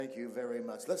Thank you very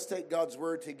much. Let's take God's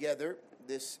Word together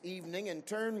this evening and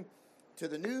turn to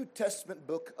the New Testament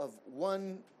book of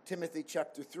 1 Timothy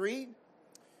chapter 3.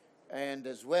 And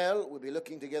as well, we'll be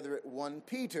looking together at 1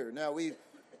 Peter. Now, we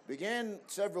began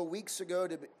several weeks ago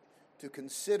to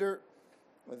consider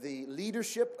the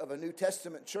leadership of a New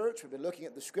Testament church. We've been looking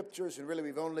at the Scriptures, and really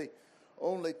we've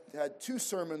only had two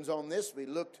sermons on this. We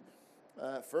looked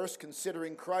first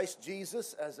considering Christ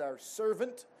Jesus as our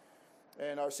servant.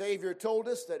 And our Savior told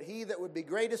us that he that would be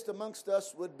greatest amongst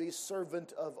us would be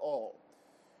servant of all.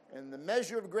 And the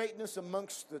measure of greatness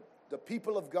amongst the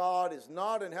people of God is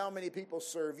not in how many people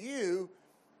serve you,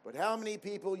 but how many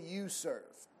people you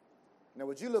serve. Now,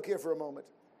 would you look here for a moment?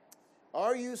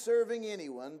 Are you serving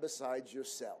anyone besides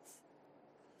yourself?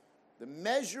 The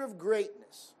measure of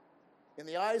greatness in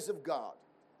the eyes of God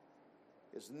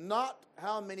is not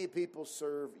how many people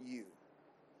serve you,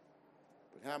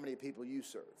 but how many people you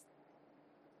serve.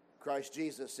 Christ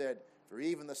Jesus said, "For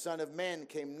even the Son of Man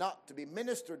came not to be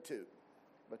ministered to,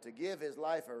 but to give his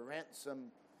life a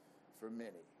ransom for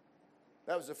many."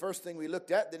 That was the first thing we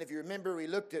looked at. Then if you remember, we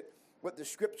looked at what the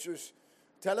Scriptures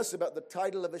tell us about the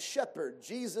title of a shepherd.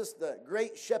 Jesus, the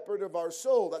great shepherd of our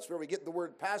soul. That's where we get the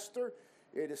word pastor.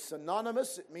 It is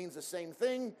synonymous. It means the same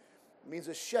thing. It means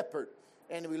a shepherd.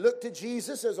 And we looked at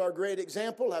Jesus as our great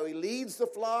example, how he leads the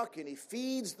flock and he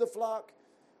feeds the flock,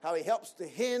 how he helps to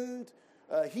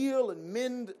heal and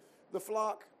mend the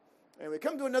flock. And we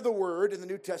come to another word in the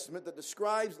New Testament that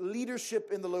describes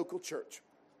leadership in the local church.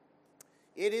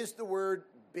 It is the word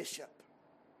bishop.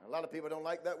 A lot of people don't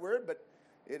like that word, but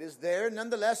it is there.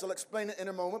 Nonetheless, I'll explain it in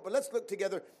a moment. But let's look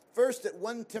together first at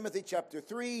 1 Timothy chapter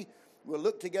 3. We'll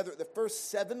look together at the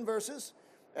first 7 verses,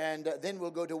 and then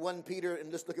we'll go to 1 Peter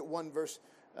and just look at one verse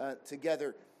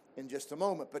together in just a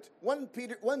moment. But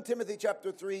 1 Timothy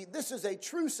chapter 3, this is a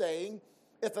true saying: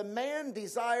 if a man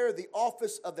desire the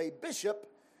office of a bishop,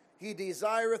 he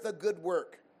desireth a good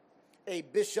work. A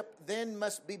bishop then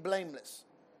must be blameless,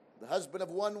 the husband of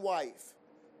one wife,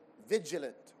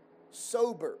 vigilant,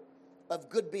 sober, of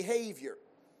good behavior,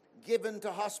 given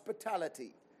to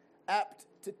hospitality, apt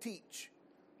to teach,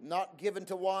 not given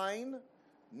to wine,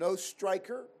 no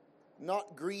striker,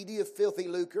 not greedy of filthy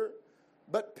lucre,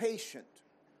 but patient,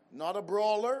 not a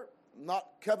brawler,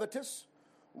 not covetous,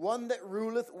 one that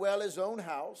ruleth well his own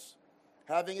house,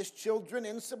 having his children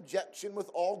in subjection with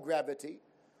all gravity.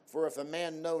 For if a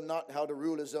man know not how to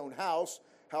rule his own house,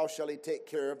 how shall he take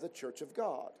care of the church of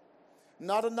God?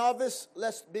 Not a novice,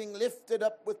 lest being lifted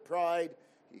up with pride,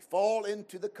 he fall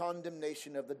into the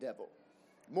condemnation of the devil.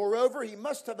 Moreover, he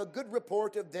must have a good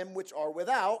report of them which are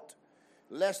without,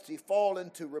 lest he fall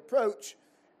into reproach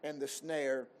and the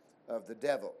snare of the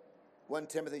devil. 1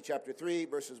 Timothy chapter 3,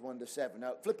 verses 1 to 7.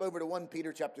 Now, flip over to 1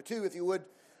 Peter chapter 2, if you would.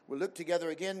 We'll look together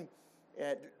again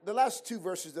at the last two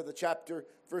verses of the chapter,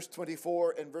 verse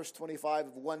 24 and verse 25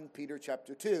 of 1 Peter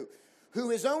chapter 2. Who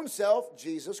his own self,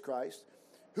 Jesus Christ,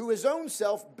 who his own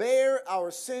self bare our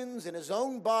sins in his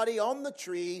own body on the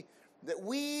tree, that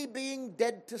we, being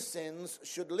dead to sins,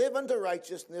 should live unto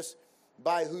righteousness,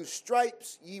 by whose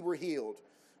stripes ye were healed.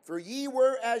 For ye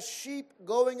were as sheep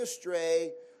going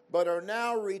astray, but are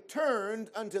now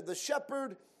returned unto the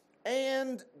shepherd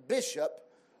and bishop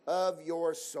of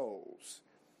your souls.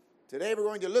 Today we're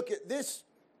going to look at this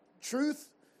truth,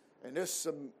 and there's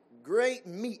some great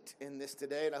meat in this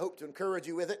today, and I hope to encourage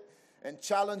you with it and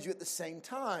challenge you at the same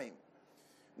time.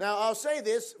 Now, I'll say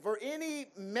this: for any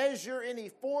measure, any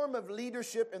form of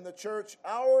leadership in the church,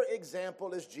 our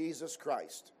example is Jesus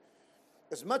Christ.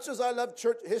 As much as I love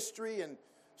church history and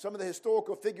some of the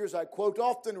historical figures I quote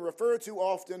often, refer to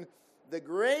often, the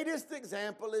greatest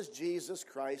example is Jesus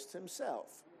Christ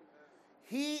himself.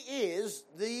 He is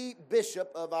the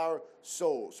bishop of our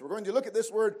souls. So we're going to look at this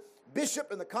word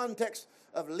bishop in the context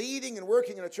of leading and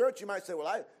working in a church. You might say,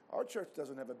 well, our church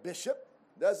doesn't have a bishop,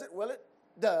 does it? Well, it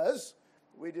does.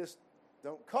 We just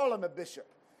don't call him a bishop.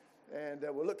 And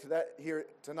we'll look to that here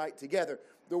tonight together.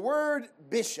 The word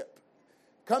bishop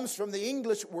comes from the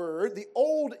English word, the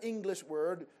Old English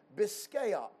word,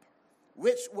 biskaios,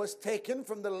 which was taken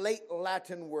from the late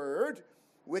Latin word,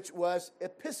 which was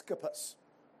episkopos,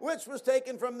 which was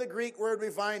taken from the Greek word we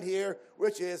find here,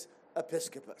 which is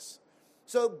episkopos.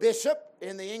 So bishop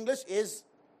in the English is,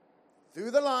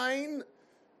 through the line,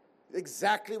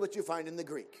 exactly what you find in the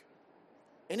Greek.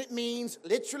 And it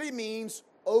literally means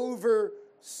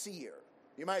overseer.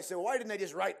 You might say, well, why didn't they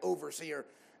just write overseer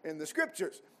in the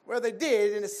Scriptures? Well, they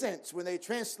did, in a sense, when they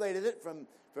translated it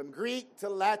from Greek to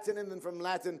Latin and then from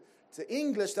Latin to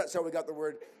English. That's how we got the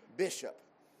word bishop.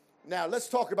 Now, let's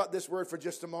talk about this word for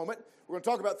just a moment. We're going to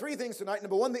talk about three things tonight.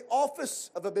 Number one, the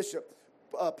office of a bishop.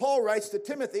 Paul writes to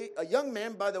Timothy, a young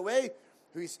man, by the way,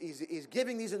 who he's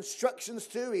giving these instructions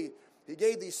to. He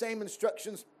gave these same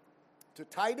instructions to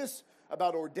Titus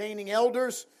about ordaining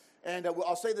elders. And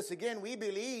I'll say this again. We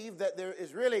believe that there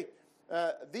is really,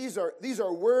 these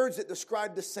are words that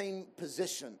describe the same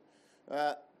position.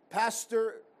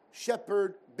 Pastor,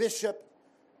 shepherd, bishop,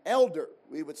 elder,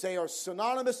 we would say, are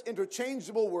synonymous,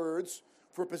 interchangeable words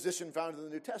for a position found in the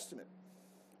New Testament.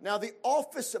 Now, the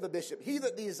office of a bishop, he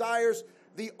that desires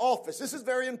the office. This is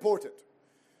very important.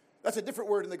 That's a different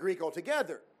word in the Greek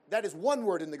altogether. That is one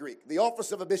word in the Greek, the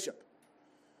office of a bishop.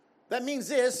 That means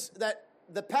this, that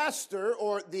the pastor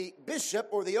or the bishop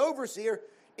or the overseer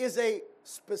is a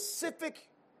specific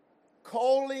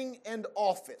calling and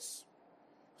office.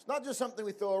 It's not just something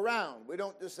we throw around. We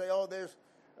don't just say, oh, there's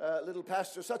little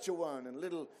pastor such a one and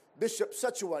little bishop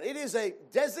such a one. It is a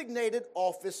designated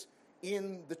office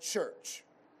in the church.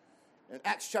 In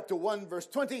Acts chapter 1, verse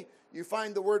 20, you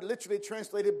find the word literally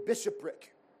translated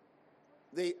bishopric.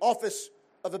 The office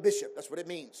of a bishop. That's what it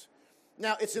means.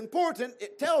 Now, it's important.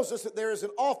 It tells us that there is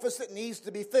an office that needs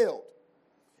to be filled.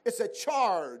 It's a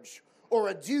charge or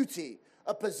a duty,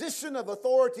 a position of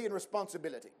authority and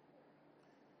responsibility.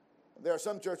 There are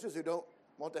some churches who don't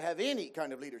want to have any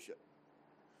kind of leadership.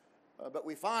 But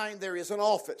we find there is an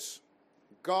office,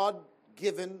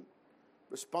 God-given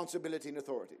responsibility and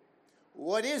authority.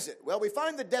 What is it? Well, we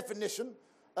find the definition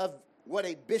of what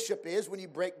a bishop is when you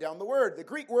break down the word. The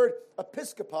Greek word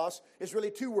episkopos is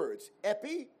really two words,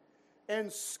 epi and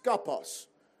skopos.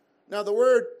 Now, the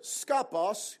word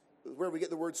skopos is where we get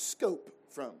the word scope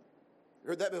from. You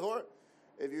heard that before?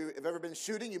 If you've ever been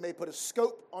shooting, you may put a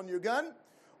scope on your gun,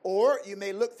 or you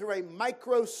may look through a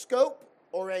microscope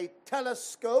or a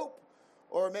telescope,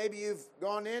 or maybe you've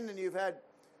gone in and you've had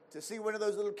to see one of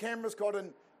those little cameras called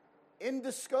an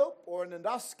endoscope or an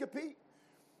endoscopy.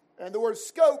 And the word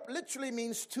scope literally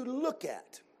means to look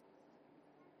at.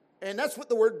 And that's what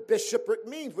the word bishopric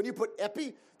means. When you put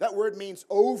epi, that word means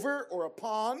over or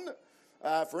upon.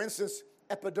 For instance,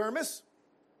 epidermis,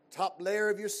 top layer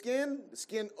of your skin, the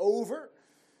skin over.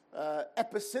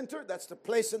 Epicenter, that's the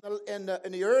place in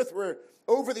the earth, where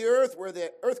over the earth where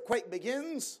the earthquake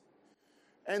begins.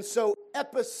 And so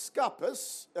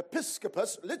episkopos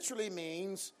literally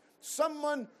means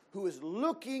someone who is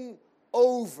looking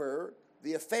over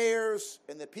the affairs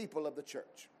and the people of the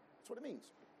church. That's what it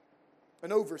means.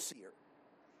 An overseer.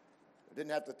 I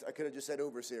could have just said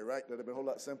overseer, right? That would have been a whole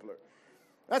lot simpler.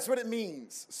 That's what it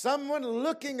means. Someone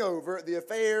looking over the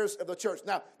affairs of the church.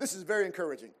 Now, this is very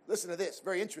encouraging. Listen to this,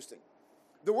 very interesting.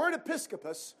 The word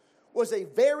episkopos was a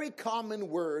very common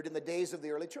word in the days of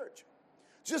the early church.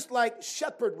 Just like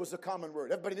shepherd was a common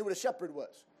word. Everybody knew what a shepherd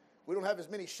was. We don't have as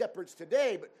many shepherds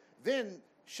today, but then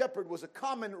shepherd was a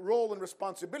common role and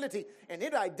responsibility, and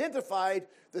it identified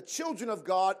the children of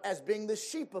God as being the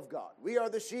sheep of God. We are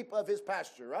the sheep of his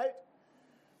pasture, right?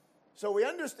 So we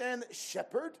understand that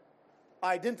shepherd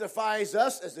identifies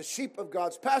us as the sheep of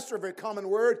God's pasture, a very common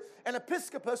word, and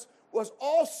episkopos was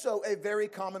also a very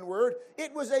common word.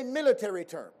 It was a military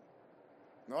term.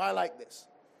 Now, I like this,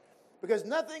 because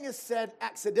nothing is said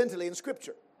accidentally in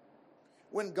Scripture.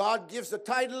 When God gives a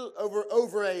title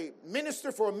over a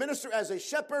minister, for a minister as a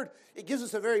shepherd, it gives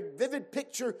us a very vivid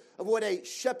picture of what a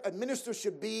minister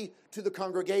should be to the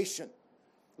congregation.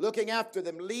 Looking after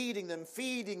them, leading them,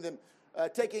 feeding them,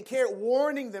 taking care,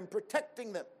 warning them,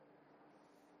 protecting them.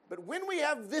 But when we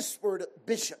have this word,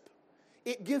 bishop,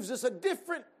 it gives us a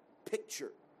different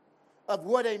picture of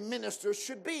what a minister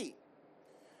should be.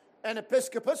 An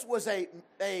episkopos was a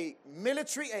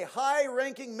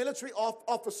high-ranking military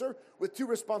officer with two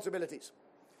responsibilities.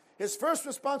 His first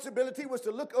responsibility was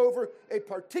to look over a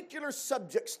particular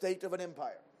subject state of an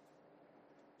empire.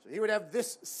 So he would have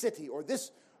this city or this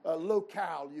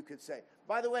locale, you could say.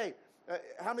 By the way,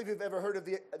 how many of you have ever heard of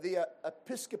the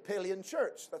Episcopalian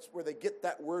Church? That's where they get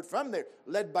that word from. They're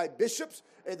led by bishops.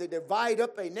 They divide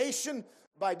up a nation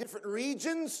by different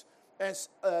regions. And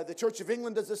the Church of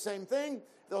England does the same thing.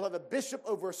 They'll have a bishop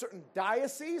over a certain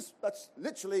diocese. That's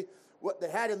literally what they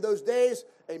had in those days.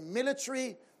 A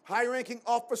military, high-ranking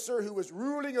officer who was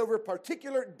ruling over a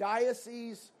particular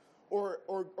diocese or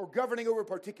governing over a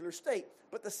particular state.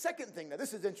 But the second thing, now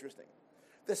this is interesting.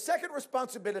 The second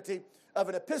responsibility of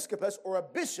an episkopos or a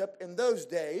bishop in those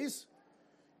days,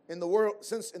 in the world,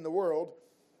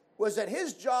 was that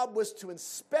his job was to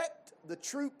inspect the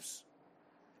troops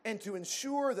and to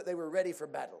ensure that they were ready for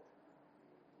battle.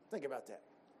 Think about that.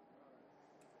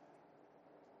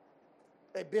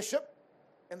 A bishop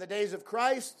in the days of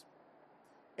Christ,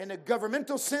 in a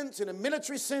governmental sense, in a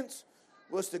military sense,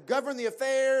 was to govern the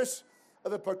affairs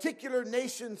of a particular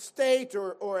nation, state,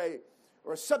 or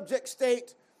or a subject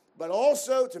state, but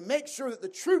also to make sure that the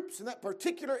troops in that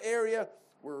particular area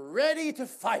were ready to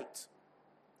fight.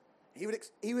 He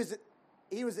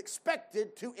was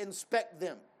expected to inspect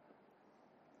them.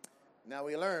 Now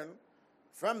we learn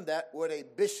from that what a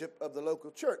bishop of the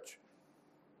local church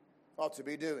ought to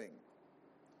be doing.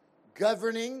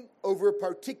 Governing over a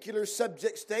particular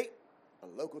subject state, a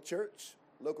local church,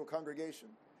 local congregation,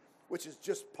 which is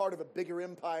just part of a bigger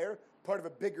empire, part of a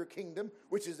bigger kingdom,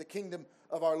 which is the kingdom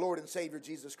of our Lord and Savior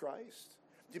Jesus Christ.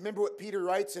 Do you remember what Peter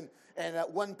writes in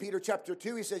 1 Peter chapter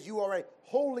 2? He says, you are a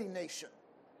holy nation.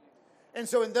 And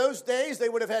so in those days, they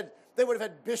would have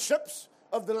had bishops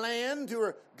of the land who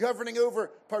were governing over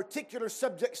particular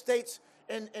subject states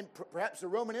and perhaps the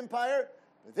Roman Empire.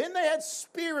 But then they had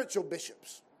spiritual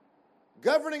bishops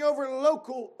governing over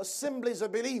local assemblies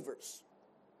of believers.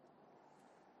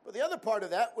 But the other part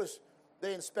of that was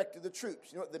they inspected the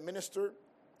troops. You know what the minister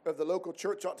of the local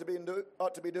church ought to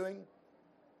be doing?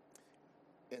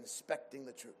 Inspecting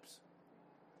the troops.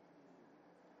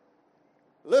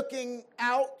 Looking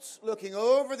out, looking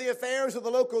over the affairs of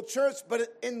the local church,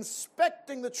 but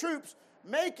inspecting the troops,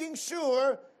 making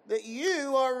sure that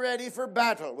you are ready for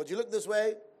battle. Would you look this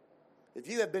way? If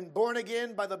you have been born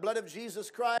again by the blood of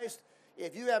Jesus Christ,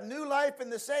 if you have new life in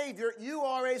the Savior, you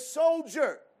are a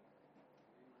soldier.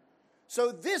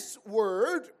 So this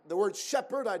word, the word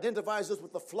shepherd, identifies us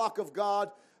with the flock of God.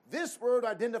 This word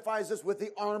identifies us with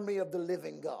the army of the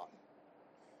living God.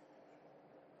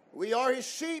 We are his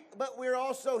sheep, but we're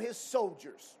also his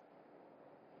soldiers.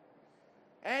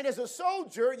 And as a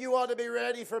soldier, you ought to be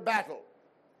ready for battle.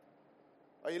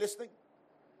 Are you listening?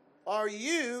 Are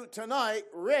you tonight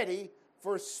ready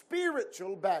for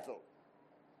spiritual battle?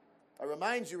 I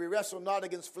remind you, we wrestle not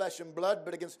against flesh and blood,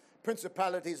 but against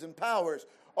principalities and powers.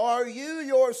 Are you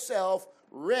yourself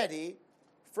ready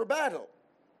for battle?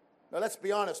 Now, let's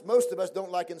be honest. Most of us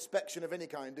don't like inspection of any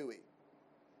kind, do we?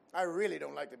 I really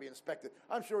don't like to be inspected.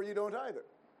 I'm sure you don't either.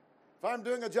 If I'm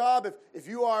doing a job, if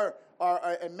you are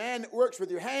a man that works with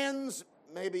your hands,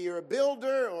 maybe you're a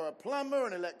builder or a plumber,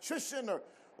 an electrician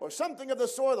or something of the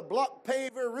sort, a block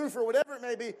paver, roofer, whatever it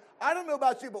may be, I don't know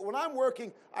about you, but when I'm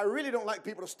working, I really don't like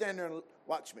people to stand there and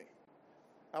watch me.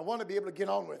 I want to be able to get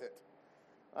on with it.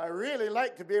 I really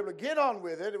like to be able to get on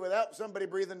with it without somebody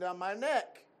breathing down my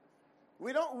neck.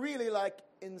 We don't really like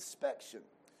inspection.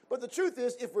 But the truth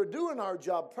is, if we're doing our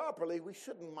job properly, we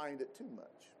shouldn't mind it too much.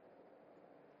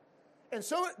 And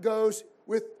so it goes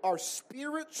with our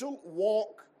spiritual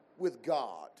walk with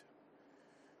God.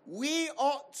 We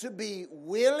ought to be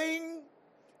willing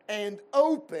and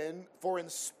open for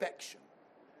inspection.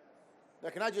 Now,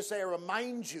 can I just say, I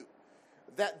remind you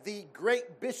that the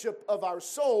great bishop of our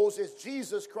souls is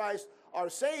Jesus Christ, our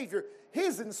Savior.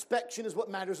 His inspection is what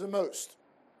matters the most.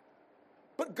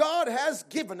 But God has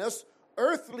given us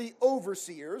earthly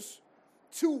overseers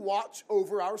to watch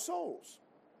over our souls.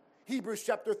 Hebrews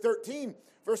chapter 13,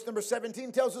 verse number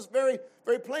 17 tells us very,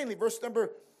 very plainly. Verse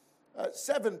number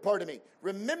 7,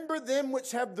 Remember them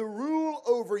which have the rule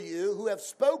over you, who have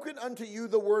spoken unto you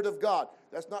the word of God.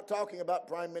 That's not talking about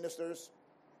prime ministers.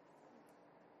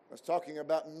 That's talking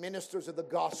about ministers of the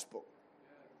gospel.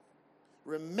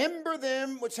 Remember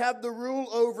them which have the rule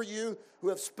over you, who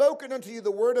have spoken unto you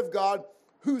the word of God,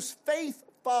 whose faith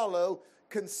follow,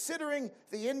 considering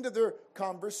the end of their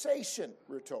conversation,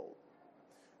 we're told.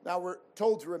 Now we're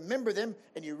told to remember them,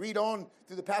 and you read on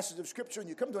through the passage of Scripture, and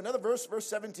you come to another verse, verse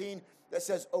 17, that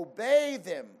says, obey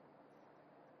them.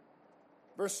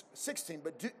 Verse 16,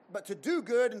 but to do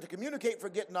good and to communicate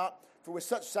forget not, for with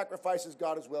such sacrifices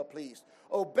God is well pleased.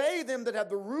 Obey them that have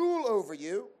the rule over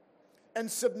you, and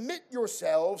submit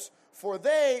yourselves, for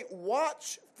they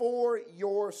watch for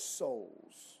your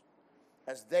souls,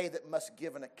 as they that must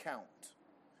give an account,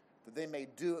 that they may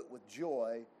do it with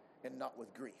joy and not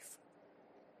with grief.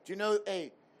 Do you know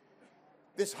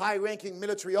this high-ranking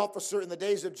military officer in the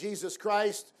days of Jesus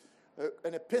Christ,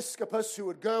 an episcopus who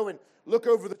would go and look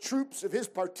over the troops of his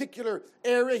particular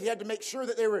area? He had to make sure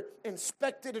that they were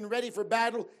inspected and ready for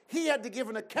battle. He had to give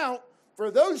an account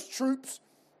for those troops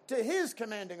to his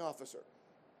commanding officer.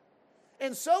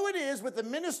 And so it is with the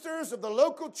ministers of the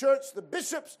local church, the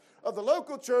bishops of the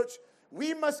local church.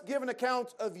 We must give an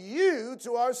account of you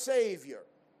to our Savior.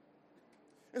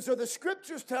 And so the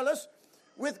Scriptures tell us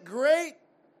with great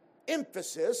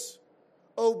emphasis,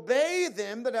 obey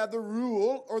them that have the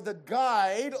rule or the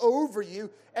guide over you,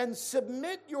 and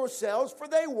submit yourselves, for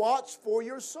they watch for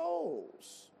your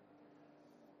souls.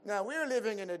 Now, we're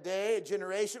living in a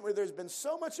generation where there's been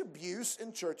so much abuse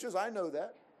in churches. I know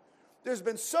that. There's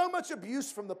been so much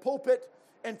abuse from the pulpit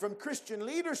and from Christian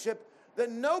leadership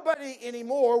that nobody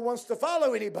anymore wants to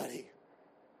follow anybody.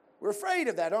 We're afraid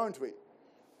of that, aren't we?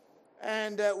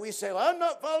 And we say, well, I'm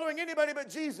not following anybody but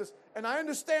Jesus. And I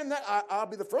understand that. I'll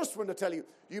be the first one to tell you,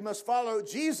 you must follow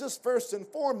Jesus first and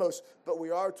foremost. But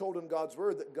we are told in God's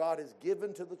word that God has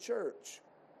given to the church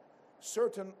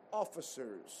certain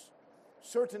officers,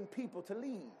 certain people to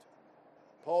lead.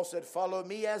 Paul said, follow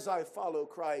me as I follow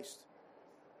Christ.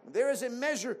 There is a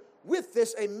measure with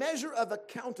this, a measure of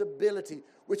accountability,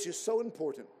 which is so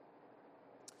important.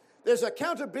 There's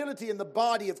accountability in the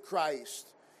body of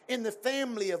Christ, in the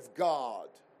family of God.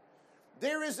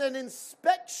 There is an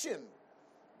inspection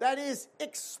that is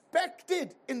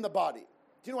expected in the body.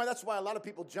 Do you know why? That's why a lot of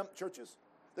people jump churches.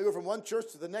 They go from one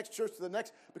church to the next,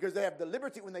 because they have the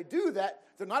liberty. When they do that,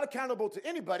 they're not accountable to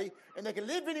anybody, and they can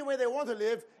live any way they want to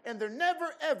live, and they're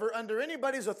never, ever under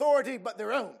anybody's authority but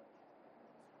their own.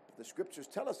 But the scriptures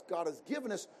tell us God has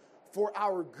given us for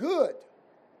our good.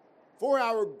 For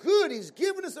our good, He's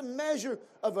given us a measure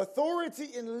of authority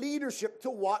and leadership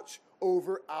to watch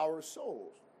over our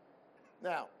souls.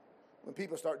 Now, when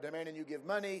people start demanding you give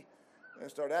money and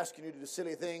start asking you to do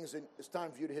silly things, then it's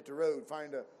time for you to hit the road,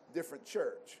 find a different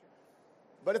church.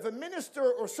 But if a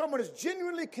minister or someone is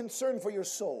genuinely concerned for your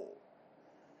soul,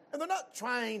 and they're not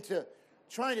trying to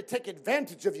take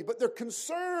advantage of you, but they're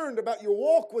concerned about your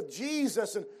walk with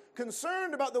Jesus and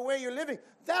concerned about the way you're living,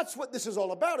 that's what this is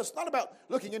all about. It's not about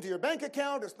looking into your bank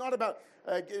account. It's not about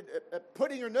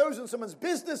putting your nose in someone's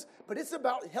business, but it's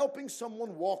about helping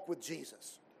someone walk with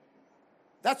Jesus.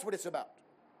 That's what it's about.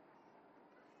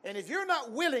 And if you're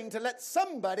not willing to let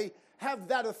somebody have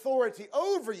that authority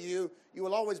over you, you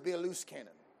will always be a loose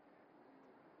cannon.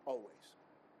 Always.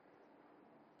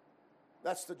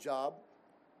 That's the job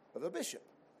of a bishop.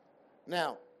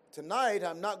 Now, tonight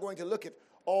I'm not going to look at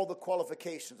all the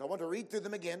qualifications. I want to read through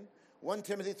them again. 1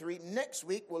 Timothy 3. Next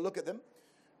week we'll look at them.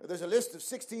 There's a list of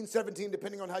 16, 17,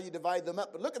 depending on how you divide them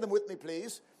up. But look at them with me,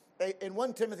 please. In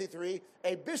 1 Timothy 3,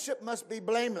 a bishop must be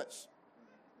blameless,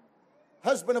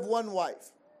 husband of one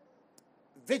wife,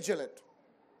 vigilant,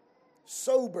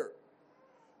 sober,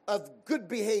 of good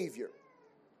behavior,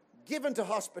 given to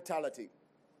hospitality,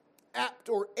 apt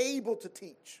or able to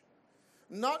teach,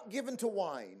 not given to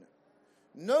wine,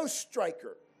 no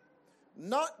striker,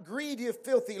 not greedy of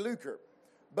filthy lucre,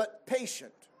 but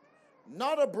patient,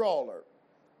 not a brawler,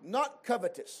 not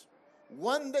covetous,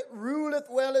 one that ruleth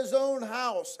well his own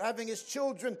house, having his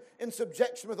children in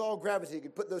subjection with all gravity. You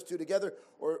can put those two together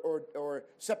or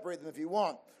separate them if you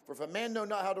want. For if a man know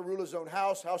not how to rule his own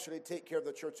house, how shall he take care of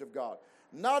the church of God?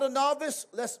 Not a novice,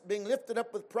 lest being lifted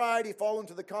up with pride he fall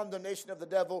into the condemnation of the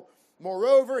devil.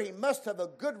 Moreover, he must have a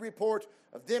good report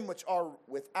of them which are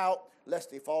without,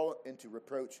 lest he fall into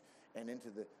reproach and into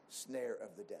the snare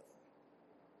of the devil.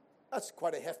 That's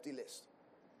quite a hefty list.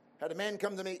 Had a man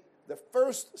come to me the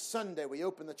first Sunday we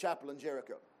opened the chapel in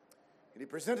Jericho. And he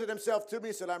presented himself to me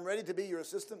and said, I'm ready to be your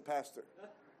assistant pastor.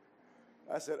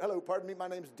 I said, hello, pardon me, my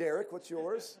name's Derek. What's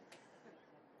yours?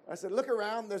 I said, look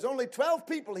around. There's only 12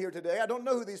 people here today. I don't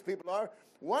know who these people are.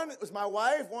 One was my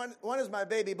wife. One is my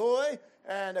baby boy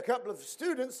and a couple of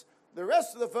students. The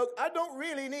rest of the folk, I don't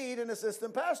really need an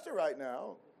assistant pastor right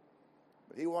now.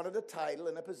 But he wanted a title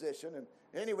and a position. And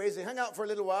anyways, he hung out for a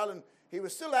little while, and he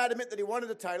was still adamant that he wanted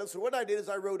a title. So what I did is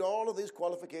I wrote all of these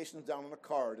qualifications down on a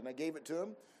card, and I gave it to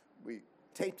him. We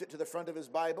taped it to the front of his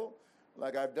Bible,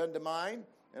 like I've done to mine.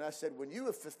 And I said, when you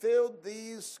have fulfilled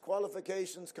these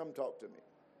qualifications, come talk to me.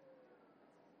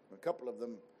 A couple of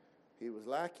them he was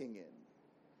lacking in.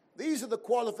 These are the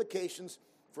qualifications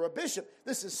for a bishop.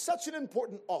 This is such an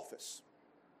important office.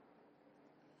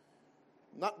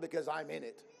 Not because I'm in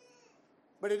it,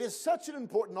 but it is such an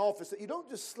important office that you don't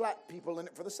just slap people in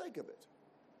it for the sake of it.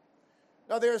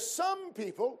 Now, there are some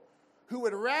people who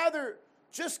would rather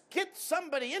just get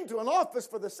somebody into an office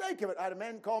for the sake of it. I had a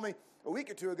man call me a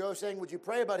week or two ago saying, would you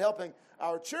pray about helping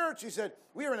our church? He said,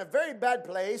 we are in a very bad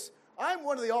place. I'm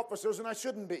one of the officers and I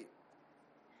shouldn't be.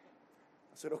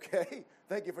 I said, okay,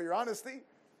 thank you for your honesty.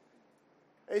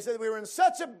 He said, we were in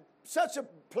such a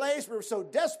place, we were so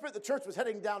desperate, the church was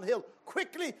heading downhill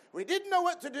quickly. We didn't know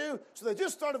what to do, so they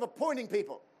just started appointing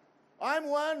people. I'm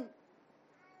one,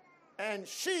 and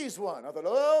she's one. I thought,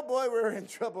 oh boy, we're in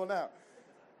trouble now.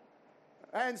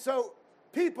 And so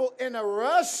people in a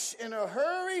rush, in a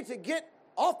hurry to get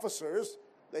officers,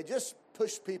 they just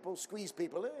push people, squeeze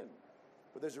people in.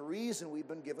 But there's a reason we've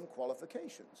been given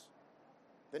qualifications.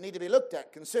 They need to be looked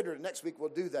at, considered, and next week we'll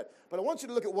do that. But I want you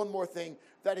to look at one more thing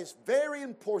that is very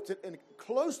important and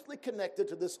closely connected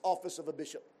to this office of a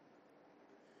bishop.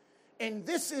 And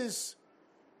this is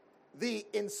the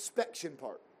inspection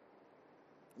part.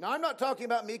 Now, I'm not talking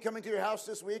about me coming to your house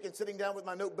this week and sitting down with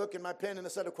my notebook and my pen and a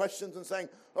set of questions and saying,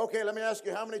 okay, let me ask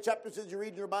you, how many chapters did you read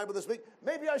in your Bible this week?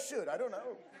 Maybe I should. I don't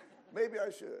know. Maybe I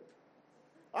should.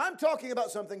 I'm talking about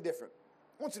something different.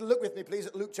 I want you to look with me, please,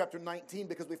 at Luke chapter 19,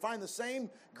 because we find the same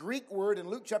Greek word in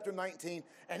Luke chapter 19,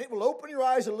 and it will open your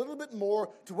eyes a little bit more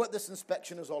to what this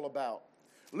inspection is all about.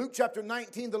 Luke chapter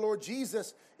 19, the Lord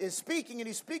Jesus is speaking, and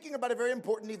he's speaking about a very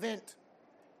important event.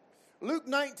 Luke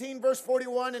 19, verse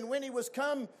 41, and when he was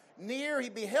come near, he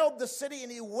beheld the city,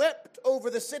 and he wept over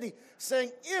the city,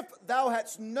 saying, if thou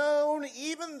hadst known,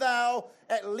 even thou,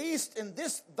 at least in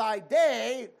this thy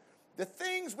day, the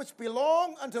things which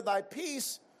belong unto thy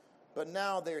peace, but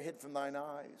now they are hid from thine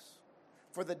eyes.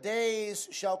 For the days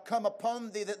shall come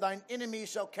upon thee that thine enemies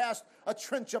shall cast a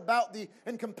trench about thee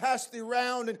and compass thee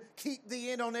round and keep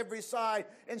thee in on every side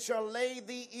and shall lay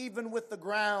thee even with the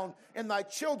ground and thy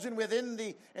children within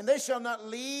thee, and they shall not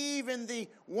leave in thee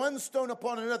one stone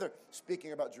upon another.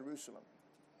 Speaking about Jerusalem.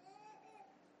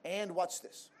 And watch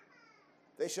this.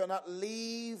 They shall not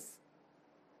leave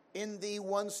in thee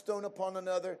one stone upon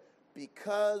another,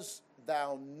 because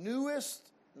thou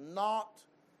knewest not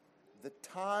the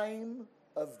time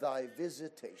of thy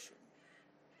visitation.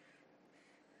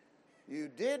 You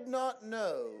did not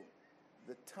know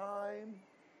the time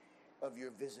of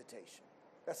your visitation.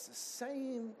 That's the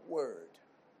same word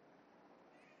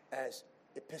as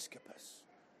episkopos,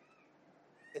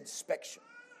 inspection.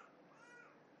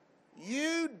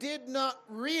 You did not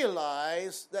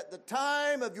realize that the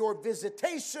time of your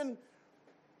visitation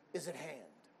is at hand.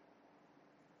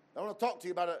 I want to talk to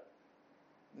you about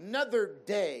another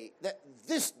day that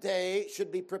this day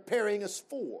should be preparing us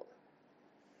for.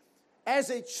 As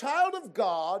a child of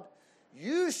God,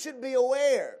 you should be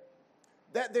aware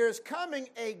that there's coming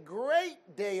a great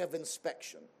day of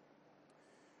inspection.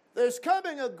 There's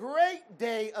coming a great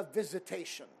day of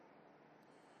visitation,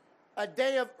 a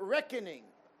day of reckoning.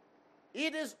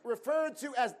 It is referred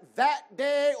to as that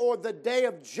day or the day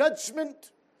of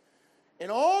judgment. And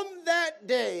on that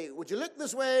day, would you look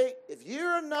this way? If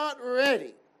you're not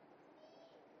ready,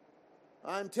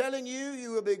 I'm telling you,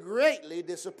 you will be greatly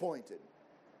disappointed.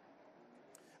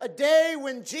 A day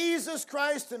when Jesus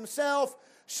Christ himself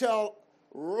shall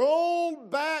roll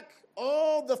back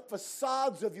all the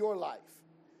facades of your life.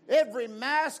 Every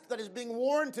mask that is being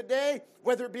worn today,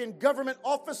 whether it be in government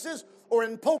offices or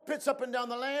in pulpits up and down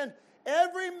the land,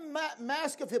 every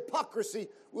mask of hypocrisy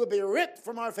will be ripped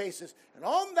from our faces. And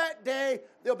on that day,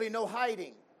 there'll be no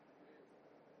hiding.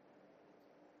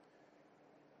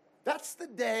 That's the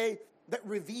day that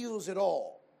reveals it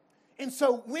all. And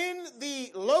so when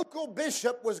the local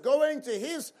bishop was going to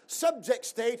his subject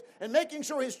state and making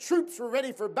sure his troops were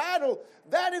ready for battle,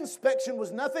 that inspection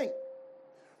was nothing.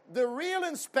 The real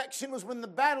inspection was when the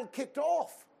battle kicked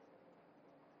off.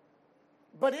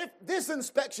 But if this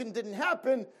inspection didn't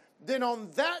happen, then on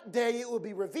that day it will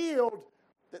be revealed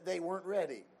that they weren't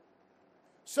ready.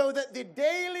 So that the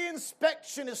daily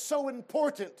inspection is so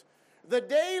important. The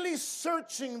daily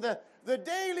searching, the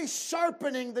daily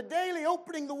sharpening, the daily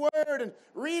opening the Word and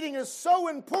reading is so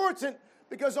important,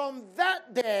 because on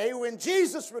that day when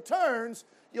Jesus returns,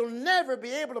 you'll never be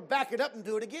able to back it up and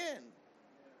do it again.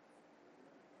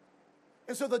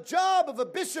 And so the job of a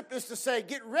bishop is to say,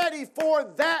 get ready for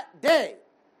that day.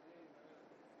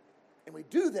 And we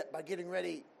do that by getting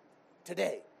ready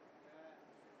today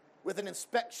with an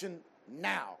inspection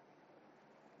now,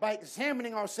 by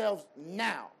examining ourselves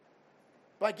now,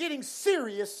 by getting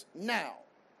serious now.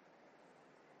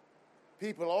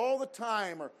 People all the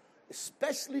time, or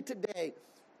especially today,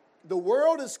 the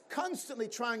world is constantly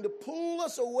trying to pull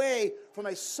us away from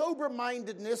a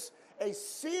sober-mindedness, a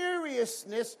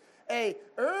seriousness, a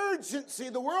urgency.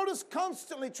 The world is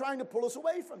constantly trying to pull us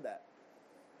away from that.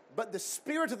 But the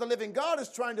Spirit of the living God is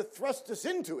trying to thrust us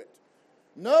into it,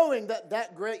 knowing that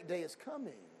that great day is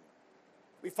coming.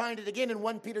 We find it again in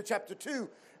 1 Peter chapter 2.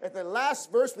 At the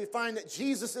last verse, we find that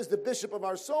Jesus is the bishop of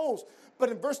our souls. But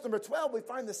in verse number 12, we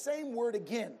find the same word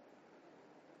again.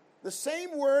 The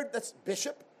same word that's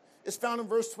bishop is found in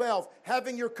verse 12.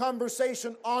 Having your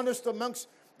conversation honest amongst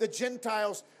the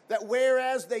Gentiles, that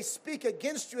whereas they speak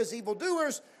against you as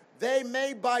evildoers, they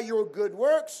may by your good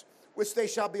works, which they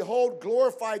shall behold,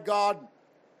 glorify God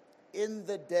in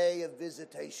the day of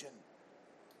visitation.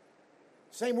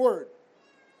 Same word.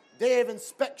 Day of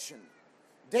inspection.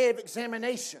 Day of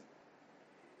examination.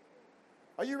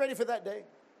 Are you ready for that day?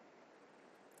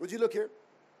 Would you look here?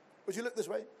 Would you look this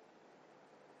way?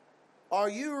 Are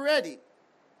you ready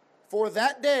for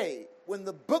that day when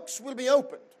the books will be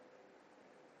opened?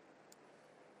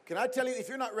 Can I tell you, if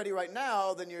you're not ready right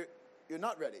now, then you're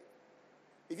not ready.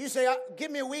 If you say,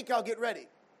 give me a week, I'll get ready.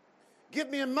 give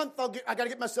me a month, I got to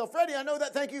get myself ready. I know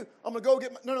that, thank you. I'm going to go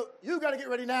get no, you got to get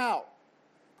ready now.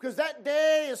 Because that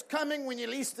day is coming when you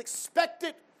least expect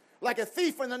it, like a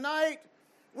thief in the night,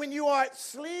 when you are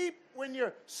asleep, when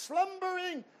you're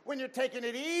slumbering, when you're taking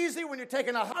it easy, when you're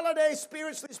taking a holiday,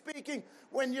 spiritually speaking,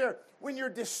 when you're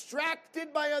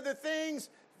distracted by other things.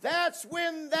 That's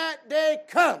when that day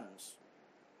comes.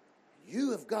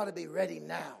 You have got to be ready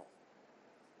now.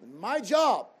 And my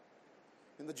job,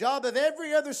 and the job of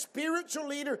every other spiritual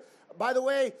leader, by the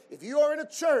way, if you are in a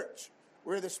church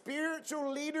where the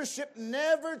spiritual leadership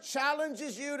never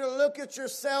challenges you to look at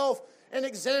yourself and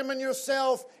examine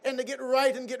yourself and to get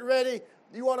right and get ready,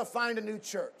 you ought to find a new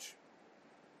church.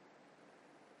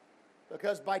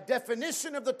 Because by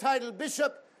definition of the title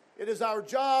bishop, it is our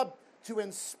job to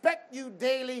inspect you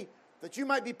daily that you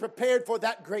might be prepared for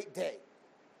that great day.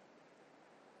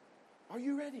 Are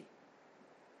you ready?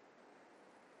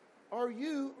 Are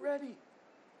you ready?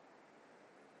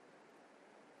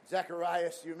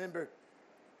 Zacharias, you remember,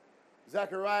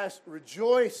 Zacharias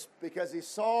rejoiced because he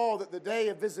saw that the day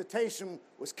of visitation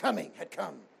was coming, had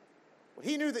come. Well,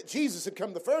 he knew that Jesus had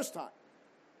come the first time.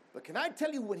 But can I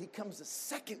tell you when he comes the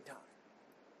second time?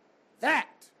 That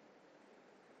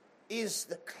is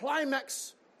the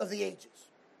climax of the ages.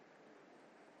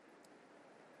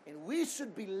 And we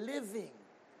should be living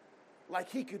like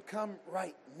he could come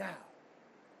right now.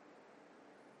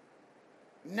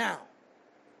 Now.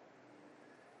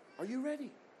 Are you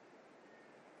ready?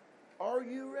 Are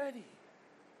you ready?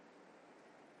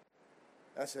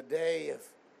 That's a day of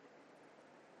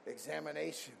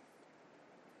examination.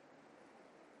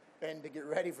 And to get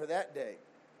ready for that day,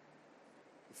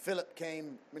 Philip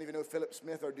came. Many of you know Philip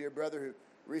Smith, our dear brother who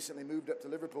recently moved up to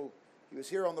Liverpool. He was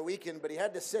here on the weekend, but he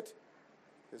had to sit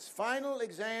his final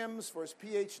exams for his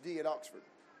PhD at Oxford.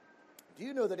 Do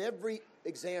you know that every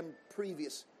exam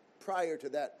prior to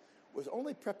that was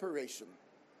only preparation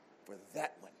for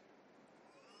that one?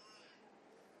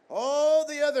 All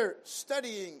the other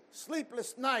studying,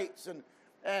 sleepless nights,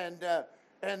 and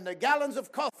the gallons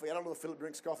of coffee. I don't know if Philip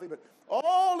drinks coffee, but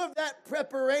all of that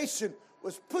preparation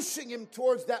was pushing him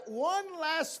towards that one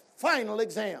last final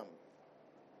exam.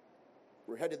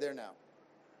 We're headed there now.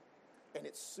 And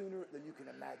it's sooner than you can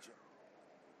imagine.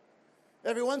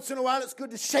 Every once in a while, it's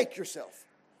good to shake yourself.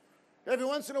 Every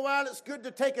once in a while, it's good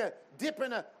to take a dip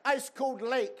in an ice-cold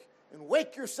lake and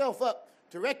wake yourself up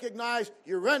to recognize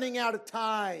you're running out of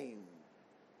time.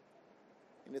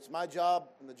 And it's my job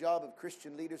and the job of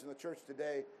Christian leaders in the church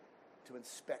today to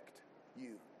inspect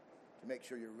you, to make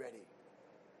sure you're ready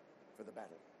for the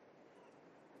battle.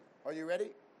 Are you ready?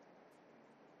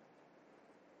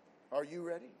 Are you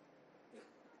ready?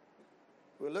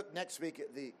 We'll look next week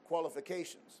at the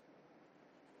qualifications.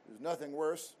 There's nothing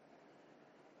worse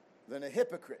than a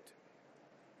hypocrite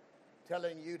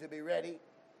telling you to be ready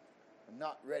and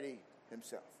not ready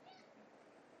himself.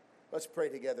 Let's pray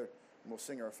together and we'll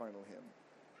sing our final hymn.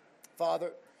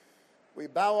 Father, we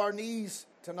bow our knees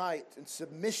tonight in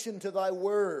submission to thy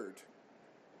word.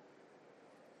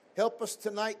 Help us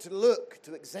tonight to look,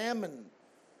 to examine,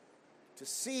 to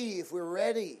see if we're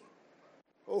ready.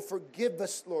 Oh, forgive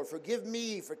us, Lord. Forgive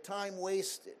me for time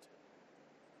wasted.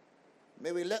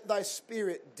 May we let thy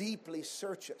Spirit deeply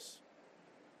search us.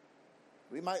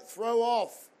 We might throw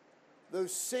off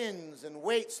those sins and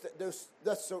weights that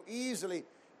does so easily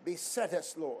beset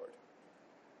us, Lord.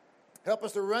 Help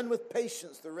us to run with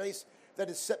patience the race that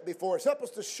is set before us. Help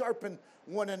us to sharpen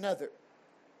one another.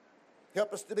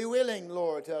 Help us to be willing,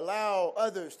 Lord, to allow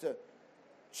others to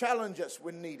challenge us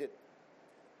when needed.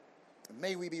 And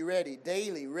may we be ready,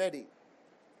 daily ready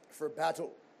for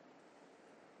battle.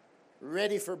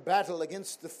 Ready for battle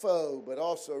against the foe, but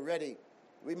also ready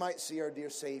we might see our dear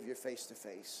Savior face to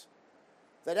face.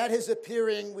 That at his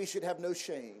appearing we should have no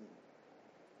shame,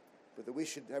 but that we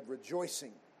should have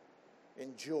rejoicing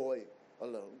and joy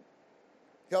alone.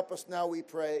 Help us now, we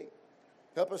pray.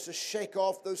 Help us to shake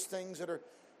off those things that are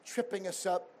tripping us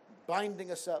up,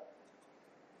 binding us up.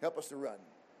 Help us to run.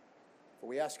 For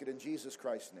we ask it in Jesus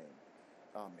Christ's name.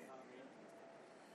 Amen.